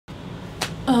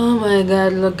my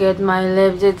god, look at my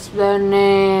lips, it's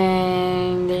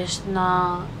burning. There's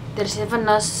even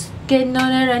no skin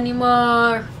on it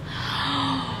anymore.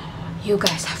 You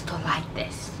guys have to like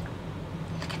this.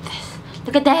 Look at this.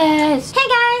 Look at this. Hey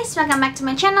guys, welcome back to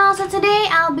my channel. So today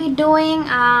I'll be doing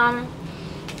I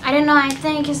don't know, I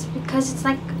think it's because it's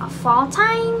like a fall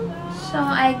time, so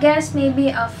I guess maybe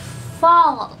a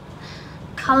fall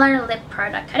color lip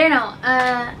product. I don't know.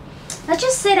 Let's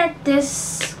just say that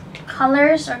this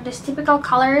colors, or this typical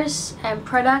colors and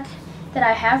product that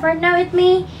I have right now with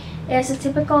me is a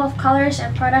typical of colors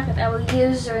and product that I will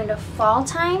use during the fall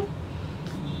time.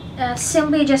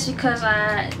 Simply just because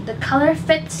the color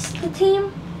fits the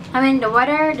theme. I mean the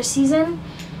weather, the season.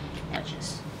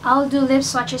 I'll do lip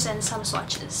swatches and some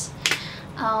swatches.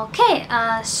 Okay,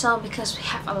 so because we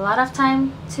have a lot of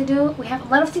time to do, we have a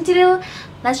lot of things to do,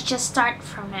 let's just start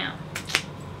from now.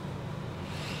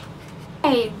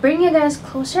 Okay, bring you guys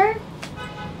closer.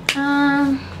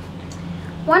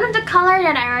 One of the color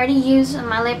that I already use on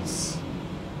my lips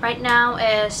right now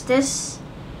is this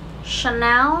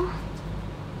Chanel.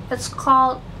 It's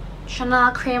called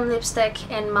Chanel Cream Lipstick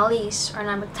in Malice, or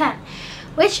number 10.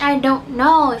 Which I don't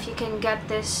know if you can get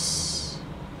this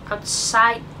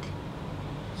outside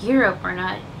Europe or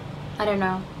not. I don't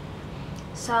know.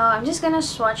 So I'm just gonna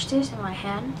swatch this in my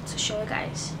hand to show you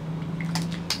guys.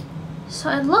 So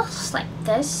it looks like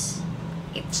this.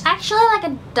 It's actually like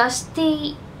a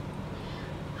dusty,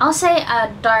 I'll say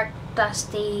a dark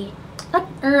dusty, like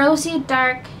rosy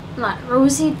dark, not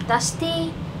rosy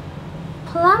dusty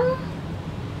plum.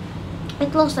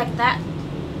 It looks like that.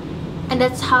 And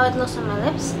that's how it looks on my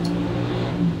lips.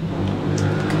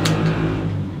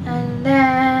 And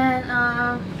then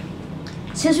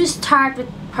since we start with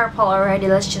purple already,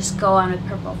 let's just go on with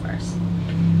purple first.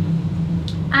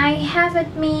 I have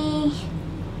with me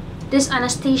this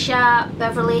Anastasia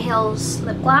Beverly Hills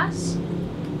lip gloss.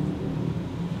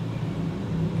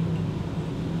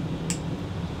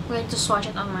 I'm going to swatch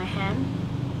it on my hand.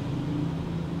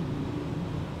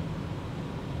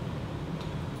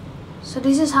 So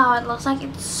this is how it looks like.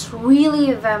 It's really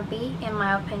vampy in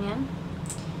my opinion,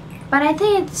 but I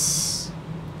think it's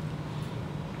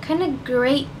kind of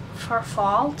great for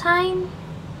fall time.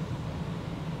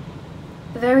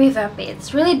 Very vampy.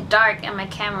 It's really dark in my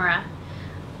camera.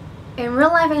 In real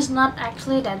life it's not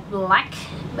actually that black,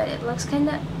 but it looks kind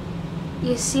of,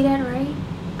 you see that, right?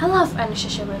 I love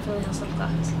Anastasia Beverly Hills lip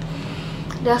gloss.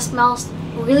 That smells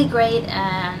really great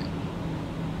and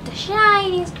the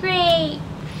shine is great.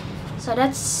 So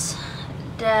that's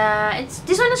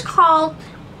this one is called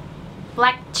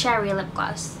Black Cherry Lip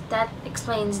Gloss. That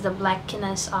explains the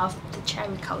blackiness of the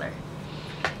cherry color.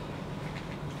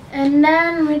 And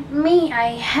then with me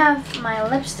I have my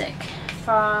lipstick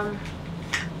from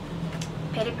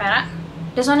Peripera.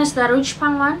 This one is the Rouge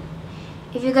Pang one.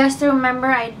 If you guys still remember,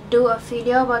 I do a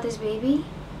video about this baby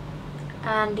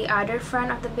and the other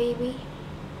friend of the baby.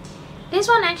 This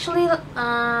one actually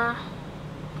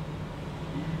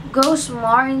goes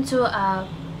more into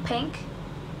pink.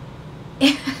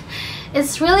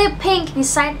 It's really pink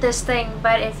beside this thing,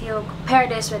 but if you compare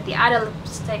this with the other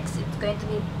lipsticks, it's going to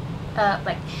be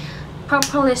like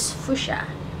purplish fuchsia.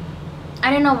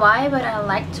 I don't know why, but I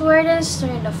like to wear this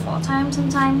during the fall time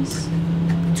sometimes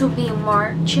to be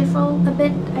more cheerful a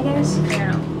bit, I guess. I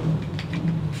don't know.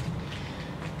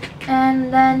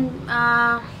 And then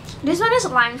this one is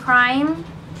Lime Crime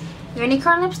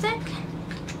Unicorn lipstick.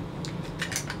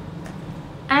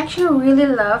 I actually really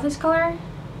love this color.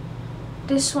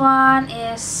 This one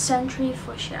is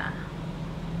Centrifuschia.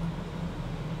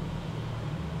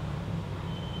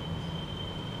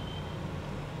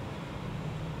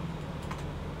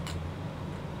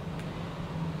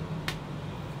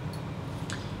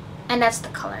 And that's the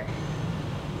color.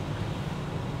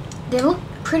 They look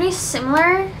pretty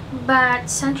similar, but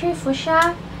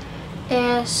Centrifuschia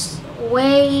is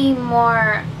way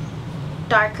more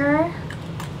darker.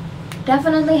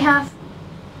 Definitely have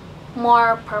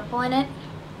more purple in it.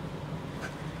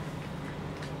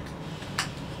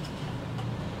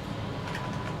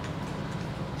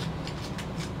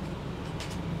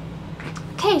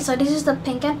 Okay, so this is the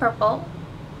pink and purple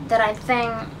that I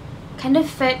think kind of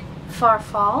fit for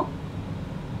fall.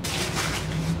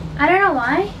 I don't know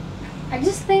why. I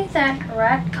just think that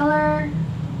red color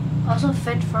also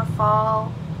fit for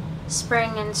fall,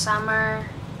 spring and summer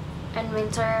and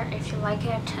winter if you like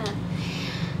it.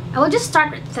 I will just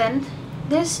start with tint.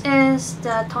 This is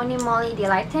the Tony Moly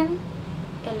Delight Tint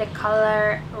in the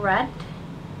color red.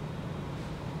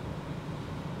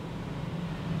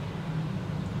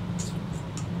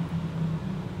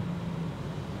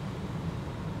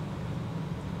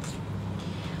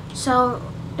 So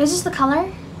This is the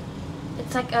color.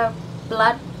 It's like a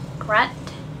blood red.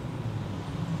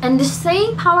 And the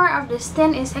staying power of this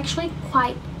tint is actually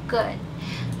quite good.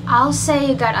 I'll say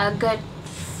you got a good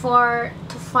 4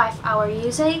 to 5 hour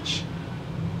usage.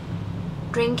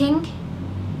 Drinking,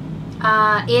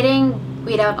 eating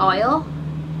without oil,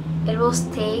 it will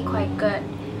stay quite good,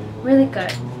 really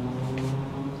good.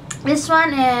 This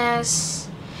one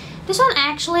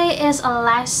actually is a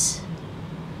last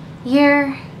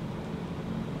year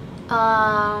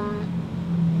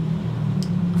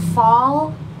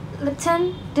fall lip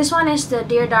tint. This one is the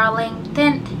Dear Darling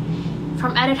tint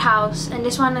from Etude House, and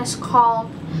this one is called,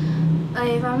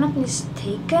 if I'm not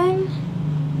mistaken,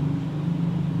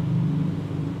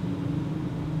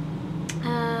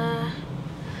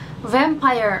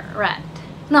 Vampire Red.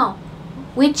 No,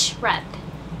 Witch Red.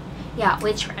 Yeah,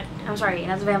 Witch Red. I'm sorry,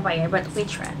 not Vampire, but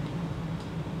Witch Red.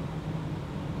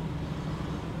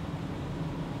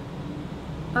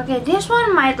 Okay, this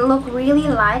one might look really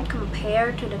light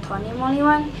compared to the Tony Moly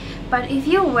one, but if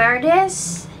you wear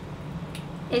this,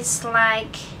 it's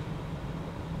like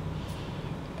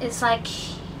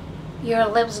your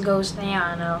lips goes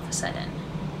neon all of a sudden.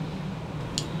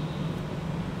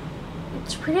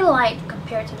 It's pretty light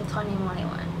compared to the Tony Moly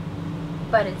one,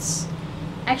 but it's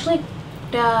actually,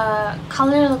 the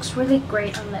color looks really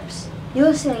great on lips.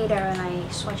 You'll see later when I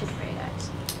swatch it for you guys.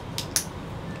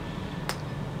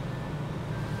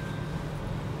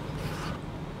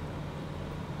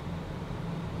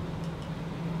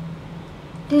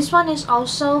 This one is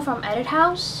also from Etude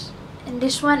House, and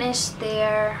this one is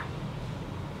their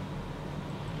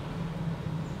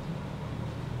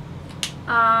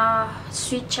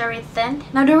sweet cherry tint.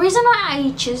 Now the reason why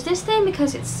I choose this tint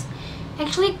because it's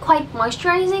actually quite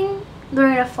moisturizing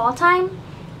during the fall time,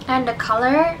 and the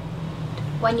color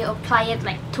when you apply it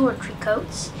like 2 or 3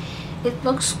 coats, it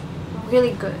looks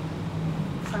really good.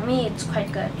 For me, it's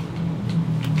quite good.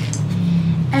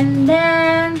 And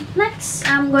then next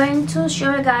I'm going to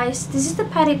show you guys, this is the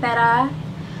Peripera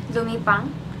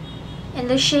Lumipang in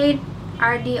the shade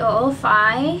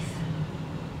RD005,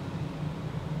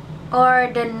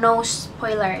 or the No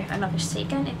Spoiler, if I'm not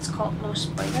mistaken. It's called No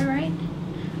Spoiler, right?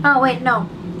 Oh wait, no,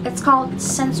 it's called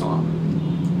Sensual.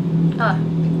 Oh,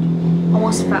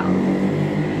 almost fell.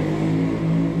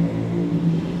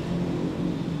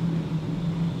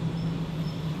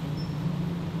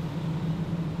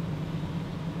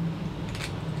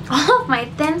 All of my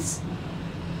tints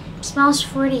smells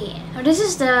fruity. Now this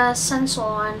is the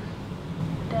Sensual one,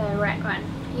 the red one.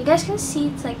 You guys can see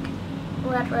it's like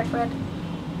red.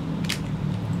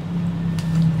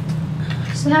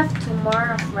 Still have 2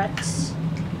 more of reds.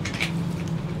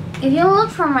 If you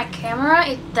look from my camera,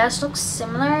 it does look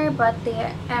similar, but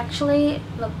they actually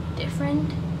look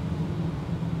different.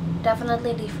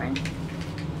 Definitely different.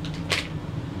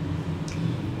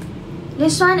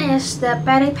 This one is the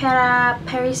Peripera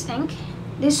Paris ink.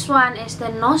 This one is the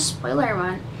No Spoiler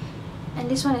one, and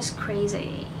this one is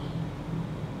crazy.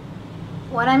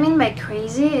 What I mean by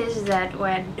crazy is that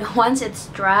once it's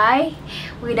dry,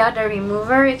 without a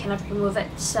remover, you cannot remove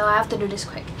it. So I have to do this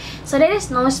quick. So that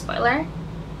is No Spoiler.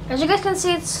 As you guys can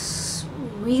see, it's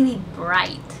really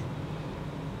bright.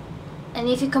 And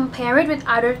if you compare it with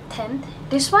other tint,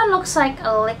 this one looks like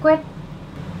a liquid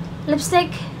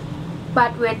lipstick,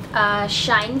 but with a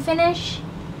shine finish,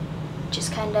 which is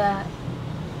kinda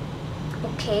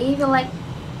okay if you like.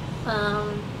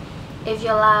 If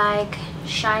you like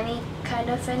shiny kind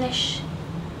of finish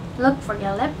look for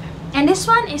your lip. And this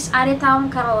one is Aritaum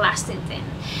Color Lasting Tint.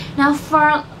 Now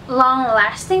for long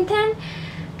lasting tint,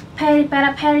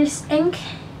 Peripera Paris ink,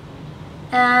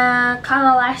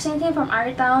 Color Lasting Tint from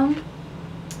Aritaum,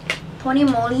 Tony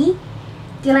Moly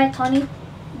Delight Tony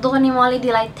Moly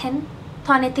Delight Tint,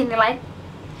 Tony Tint Delight.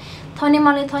 Tony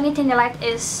Moly Tony Tint Delight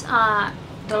is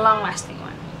the long lasting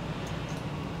one.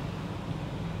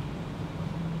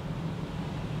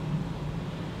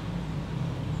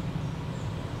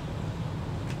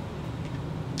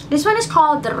 This one is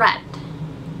called the Red.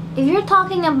 If you're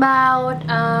talking about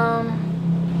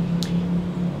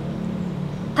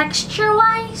texture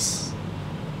wise,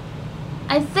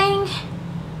 I think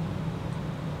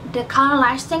the color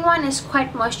lasting one is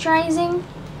quite moisturizing.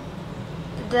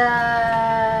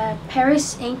 The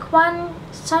Paris ink one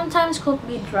sometimes could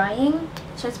be drying,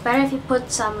 so it's better if you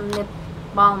put some lip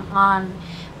balm on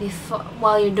before,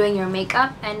 while you're doing your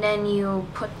makeup, and then you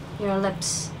put your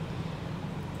lips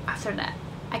after that.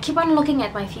 I keep on looking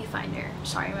at my viewfinder,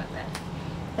 sorry about that.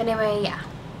 Anyway, yeah.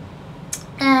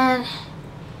 And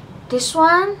this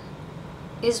one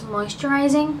is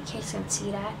moisturizing, in case you can see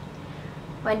that.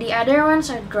 When the other ones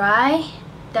are dry,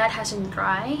 that hasn't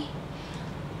dry.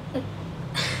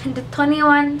 the Tony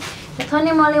one, the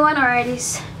Tony Moly one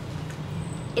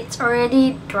it's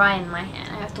already dry in my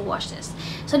hand. I have to wash this.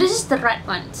 So this is the red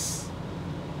ones.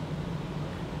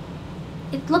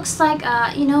 It looks like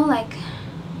you know, like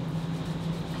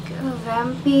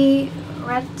vampy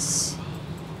reds.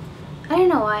 I don't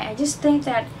know why. I just think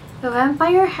that the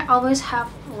vampire always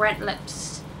have red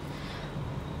lips.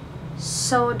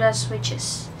 So does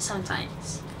witches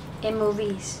sometimes in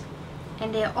movies,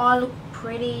 and they all look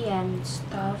pretty and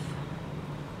stuff.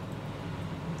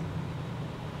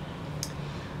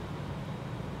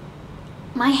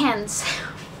 My hands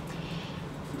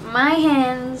my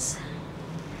hands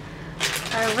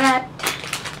are red.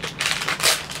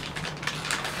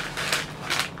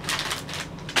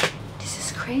 This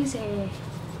is crazy.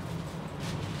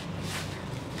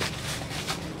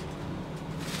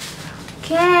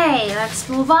 Okay, let's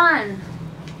move on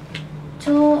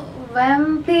to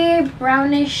vampy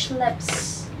brownish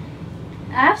lips.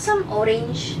 I have some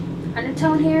orange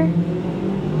undertone here.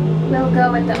 We'll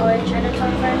go with the orange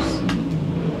undertone first,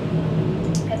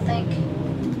 I think.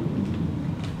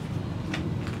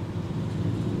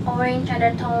 Orange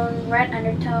undertone, red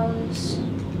undertones,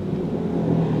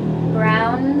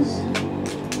 browns,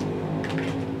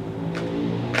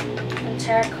 and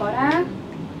terracotta.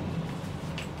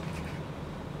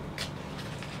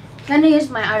 I'm gonna use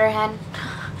my other hand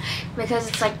because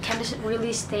it's like kind of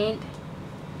really stained.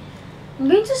 I'm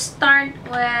going to start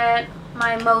with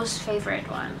my most favorite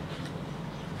one.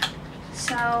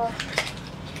 So,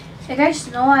 you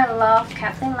guys know I love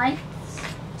Kathleen Lights.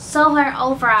 So her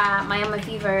Ofra Miami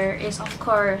Fever is of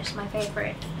course my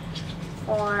favorite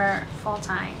for fall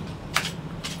time.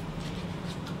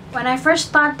 When I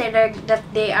first thought that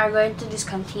they are going to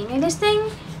discontinue this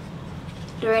thing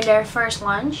during their first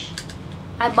launch,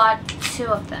 I bought 2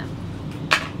 of them.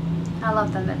 I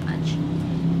love them that much.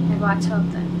 I bought 2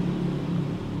 of them.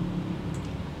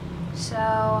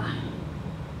 So,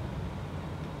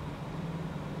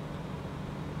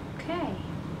 okay.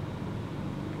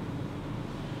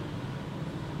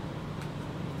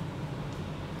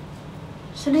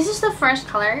 So this is the first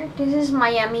color. This is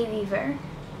Miami Fever.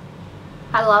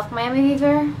 I love Miami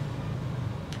Fever.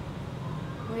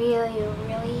 Really,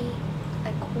 really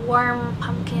like warm,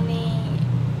 pumpkin-y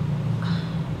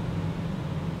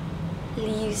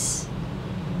leaves.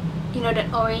 You know,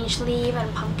 that orange leaf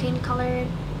and pumpkin colored.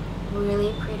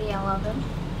 Really pretty. I love them.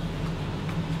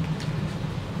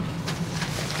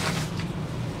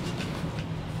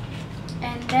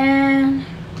 And then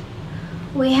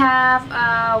we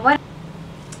have what?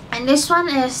 And this one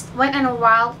is Wet n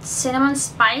Wild Cinnamon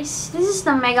Spice. This is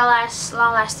the Megalast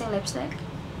long lasting lipstick,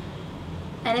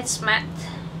 and it's matte.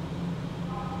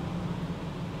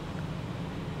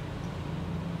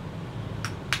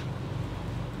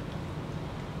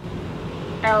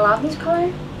 I love this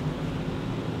color.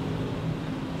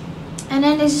 And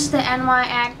then this is the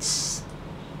NYX,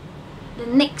 the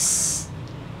NYX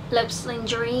Lip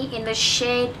Lingerie in the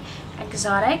shade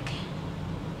Exotic.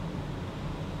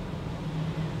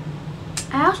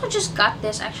 I also just got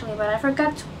this actually, but I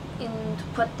forgot to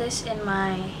put this in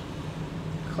my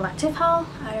collective haul.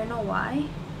 I don't know why.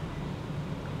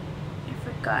 I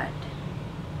forgot.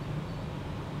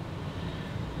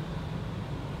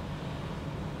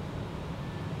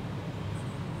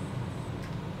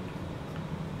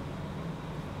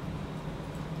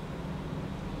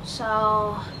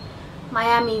 So,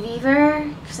 Miami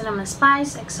Fever, Cinnamon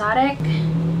Spice, Exotic.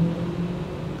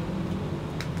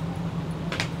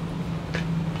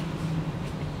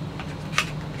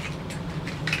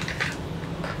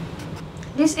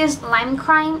 This is Lime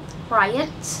Crime Riot.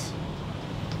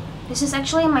 This is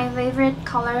actually my favorite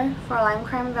color for Lime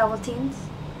Crime Velvetines.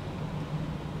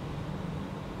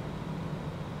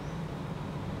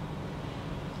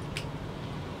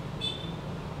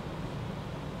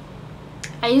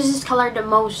 I use this color the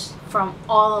most from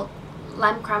all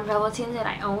Lime Crime Velvetines that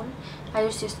I own. I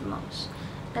use this the most.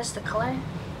 That's the color.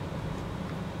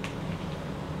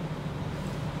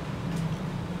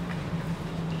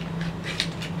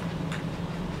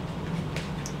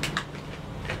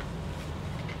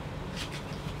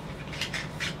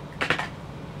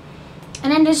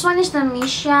 And then this one is the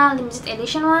Missha limited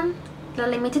edition one. The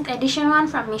limited edition one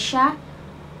from Missha.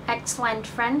 Excellent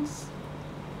Friends.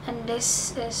 And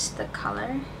this is the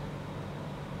color.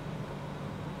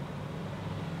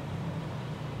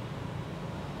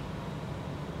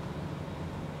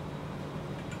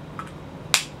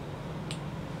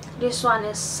 This one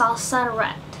is Salsa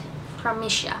Red from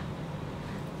Missha.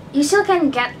 You still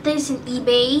can get this in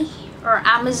eBay or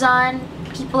Amazon.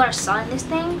 People are selling this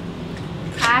thing.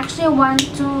 I actually want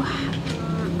to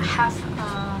have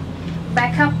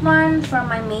backup one for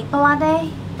my maple latte,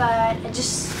 but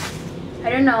I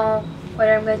don't know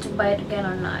whether I'm going to buy it again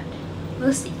or not.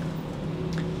 We'll see.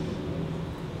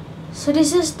 So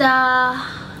this is the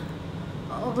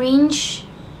orange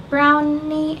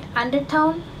brownie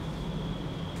undertone.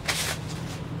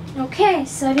 Okay,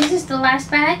 so this is the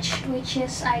last batch, which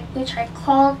I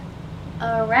called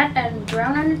a red and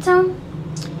brown undertone.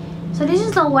 So this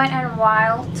is the Wet n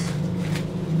Wild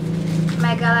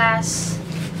Megalast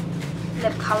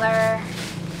lip color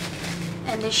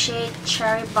and the shade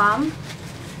Cherry Bomb.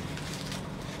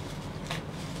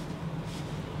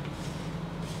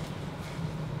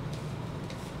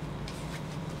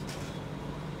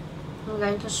 I'm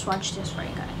going to swatch this for you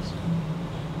guys.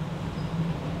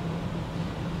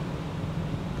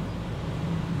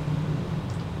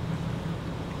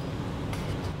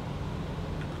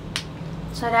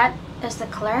 So that is the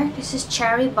color. This is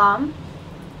Cherry Bomb.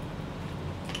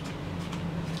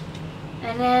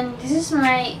 And then this is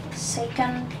my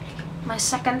second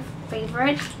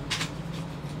favorite.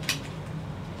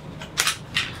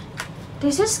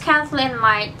 This is Kathleen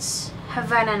Mite's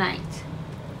Havana Night.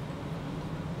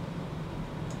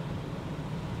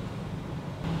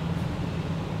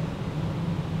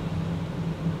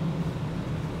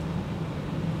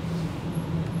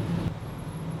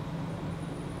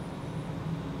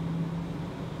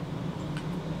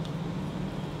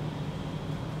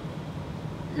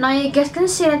 Now you guys can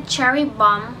see that Cherry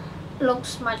Bomb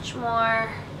looks much more,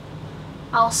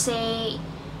 I'll say,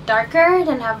 darker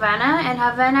than Havana, and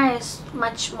Havana is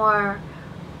much more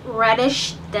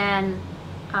reddish than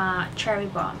Cherry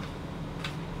Bomb.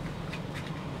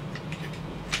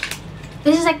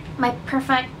 This is like my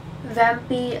perfect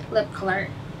vampy lip color.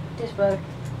 This both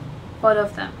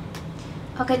of them.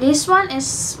 Okay, this one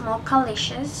is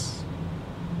Mochalicious.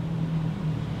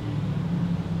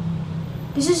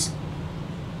 This is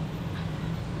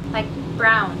like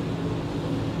brown.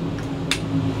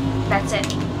 That's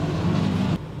it.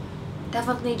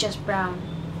 Definitely just brown,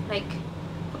 like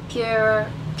pure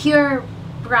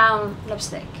brown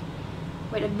lipstick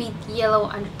with a bit yellow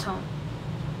undertone.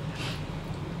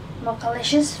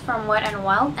 Mochalicious from Wet n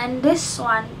Wild, and this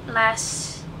one,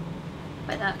 last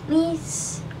but not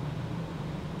least,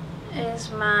 is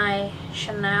my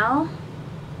Chanel.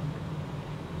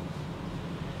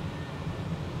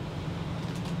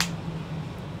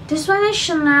 This one is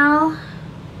Chanel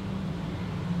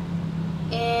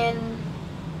in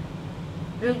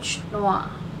Rouge Noir,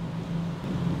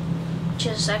 which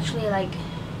is actually like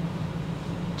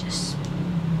just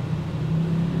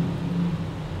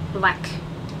black,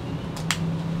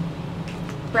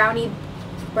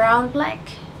 brown black.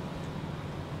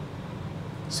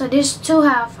 So these two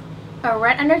have a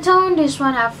red undertone, this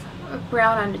one have a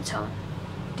brown undertone,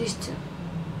 these two.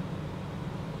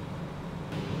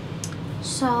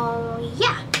 So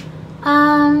yeah,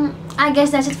 I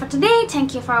guess that's it for today.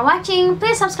 Thank you for watching.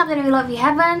 Please subscribe to the video if you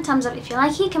haven't. Thumbs up if you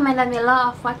like it. Comment down below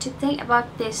of what you think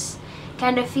about this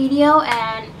kind of video,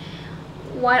 and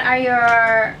what are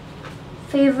your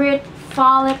favorite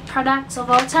fall lip products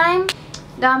of all time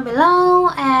down below.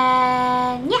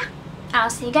 And yeah, I'll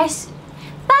see you guys